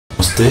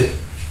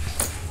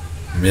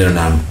नमस्ते, मेरो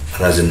नाम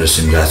राजेन्द्र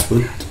सिंह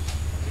राजपूत,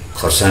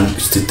 खरसाङ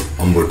स्थित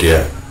अम्बोटिया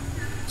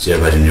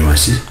चियाबारी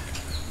निवासी।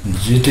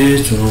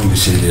 जिटिए चुनाव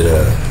विषय लिएर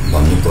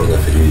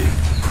भन्नुपर्दाखेरि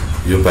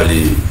यो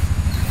पालि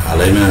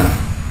हालैमा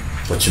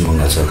पश्चिम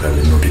बङ्गाल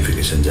सरकारले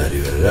नोटिफिकेसन जारी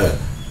गरेर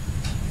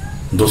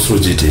दोस्रो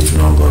जिटिए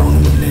चुनाव गराउनु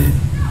भन्ने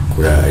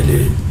कुरा अहिले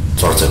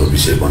चर्चाको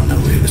विषय बन्न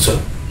गएको छ।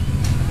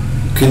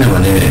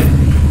 किनभने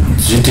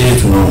जिटिए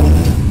चुनाव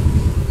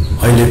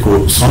अहिलेको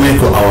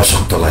समयको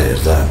आवश्यकतालाई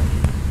हेर्दा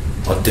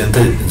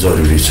अत्यन्तै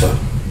जरुरी छ।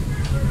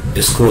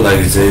 यसको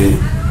लागि चाहिँ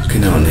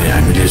किनभने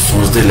हामीले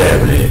सोच्दै ल्यायो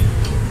भने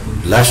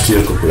लास्ट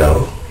इयरको कुरा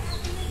हो,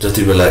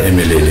 जति बेला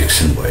एमएलए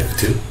इलेक्सन भएको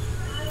थियो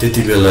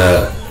त्यति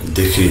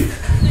बेलादेखि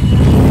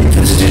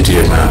जुन चाहिँ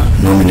जिटिएमा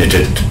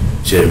नोमिनेटेड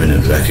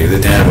चेयरम्यानहरू राखेको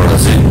थियो, त्यहाँबाट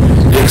चाहिँ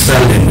एक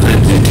सालदेखि चाहिँ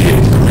जिटिए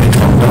एकदमै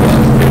ठप्प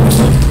भएको छ।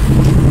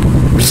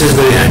 विशेष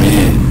गरी हामी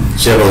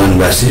चिया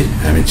बगानवासी,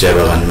 हामी चिया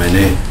बगानमा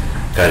नै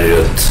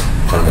कार्यरत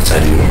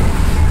कर्मचारी हो।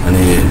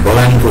 अनि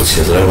बगानको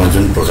क्षेत्रमा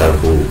जुन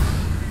प्रकारको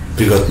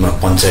विगतमा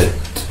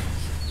पञ्चायत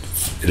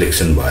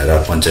इलेक्सन भएर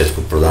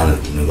पञ्चायतको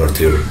प्रधानहरू हुने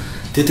गर्थ्यो,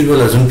 त्यति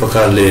बेला जुन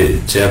प्रकारले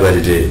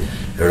चियाबारीले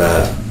एउटा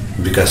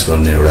विकास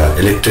गर्ने एउटा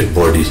इलेक्टेड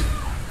बडी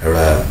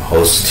एउटा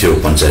हाउस थियो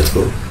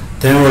पञ्चायतको,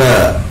 त्यहाँबाट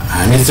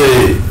हामी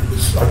चाहिँ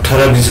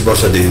 18-20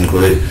 वर्षदेखिको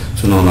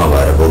चुनाव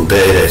नभएर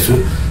भोग्दै आइरहेको छु।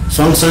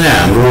 सँगसँगै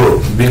हाम्रो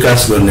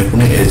विकास गर्ने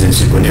कुनै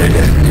एजेन्सी पनि अहिले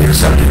हामीले एक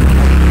सालदेखि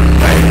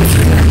पाएको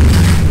छैन।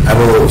 अब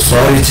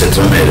सहरी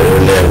क्षेत्रमा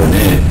हेरेर ल्यायो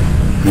भने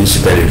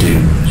म्युनिसिपालिटी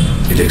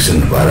इलेक्सन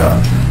भएर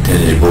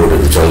त्यहाँनिर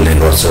बोर्डहरू चल्ने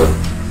गर्छ।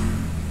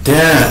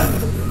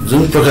 त्यहाँ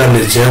जुन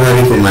प्रकारले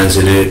चियाबारीको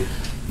मान्छेले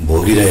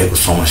भोगिरहेको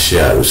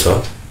समस्याहरू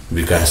छ,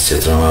 विकास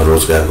क्षेत्रमा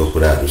रोजगारको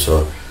कुराहरू छ,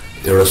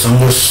 एउटा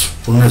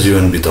सङ्घर्षपूर्ण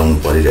जीवन बिताउनु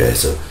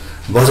परिरहेछ।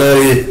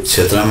 बजारी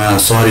क्षेत्रमा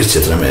सहरी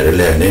क्षेत्रमा हेरेर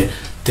ल्यायो भने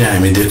त्यहाँ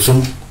हामी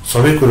देख्छौँ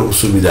सबै कुरोको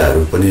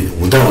सुविधाहरू पनि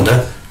हुँदा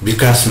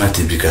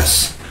विकासमाथि विकास,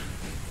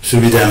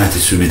 सुविधामाथि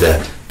सुविधा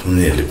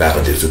उनीहरूले पाएको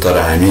देख्छु। तर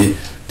हामी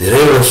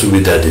धेरैवटा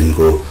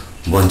सुविधादेखिको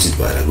वञ्चित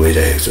भएर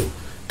गइरहेको छौँ।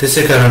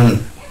 त्यसै कारण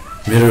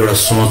मेरो एउटा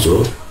सोच हो,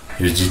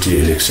 यो जिटिए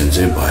इलेक्सन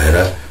चाहिँ भएर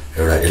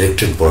एउटा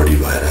इलेक्टेड बडी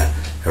भएर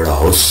एउटा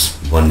हाउस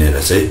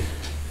बनेर चाहिँ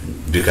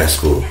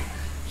विकासको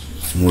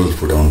मूल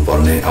फुटाउनु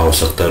पर्ने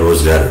आवश्यकता,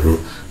 रोजगारहरू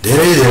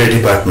धेरै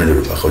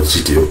डिपार्टमेन्टहरू भएको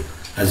जिटिए हो।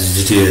 आज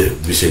जिटिए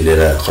विषय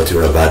लिएर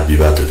कतिवटा वाद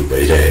विवादहरू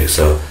भइरहेको छ,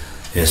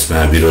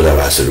 यसमा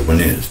विरोधाभासहरू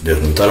पनि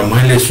देख्नु। तर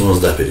मैले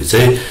सोच्दाखेरि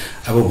चाहिँ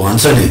अब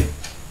भन्छ नि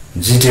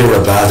जिटिए एउटा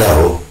बाधा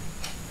हो,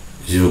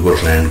 यो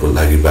गोर्खाल्यान्डको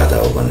लागि बाधा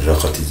हो भनेर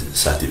कति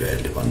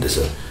साथीभाइहरूले भन्दैछ।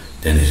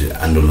 त्यहाँनिर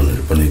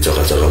आन्दोलनहरू पनि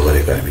जग्गा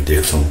गरेको हामी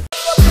देख्छौँ।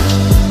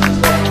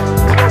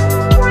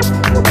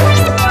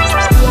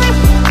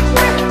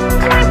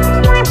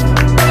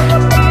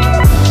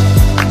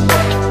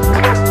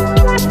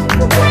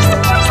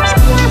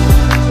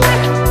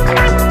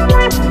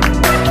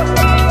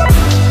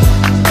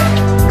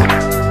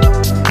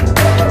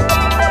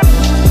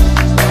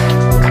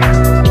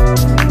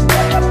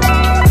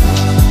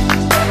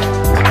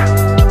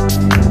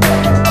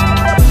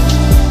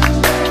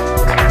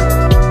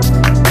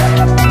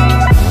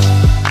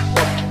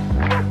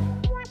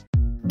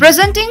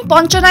 Presenting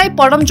Panchanai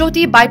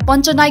Paramjyoti by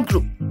Panchanai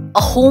Group,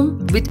 a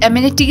home with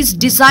amenities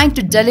designed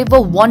to deliver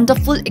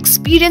wonderful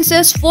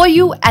experiences for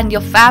you and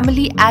your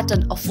family at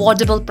an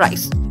affordable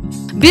price.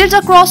 Built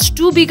across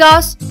 2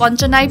 bighas,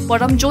 Panchanai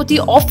Paramjyoti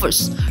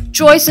offers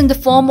choice in the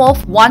form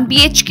of 1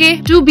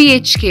 BHK, 2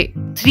 BHK,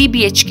 3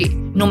 BHK.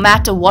 No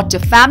matter what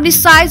your family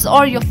size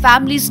or your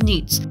family's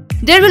needs,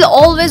 there will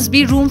always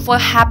be room for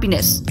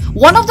happiness.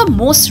 One of the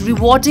most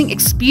rewarding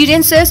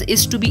experiences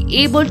is to be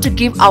able to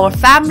give our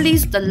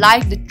families the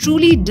life they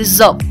truly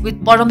deserve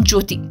with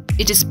Paramjyoti.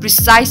 It is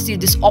precisely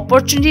this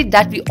opportunity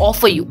that we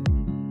offer you.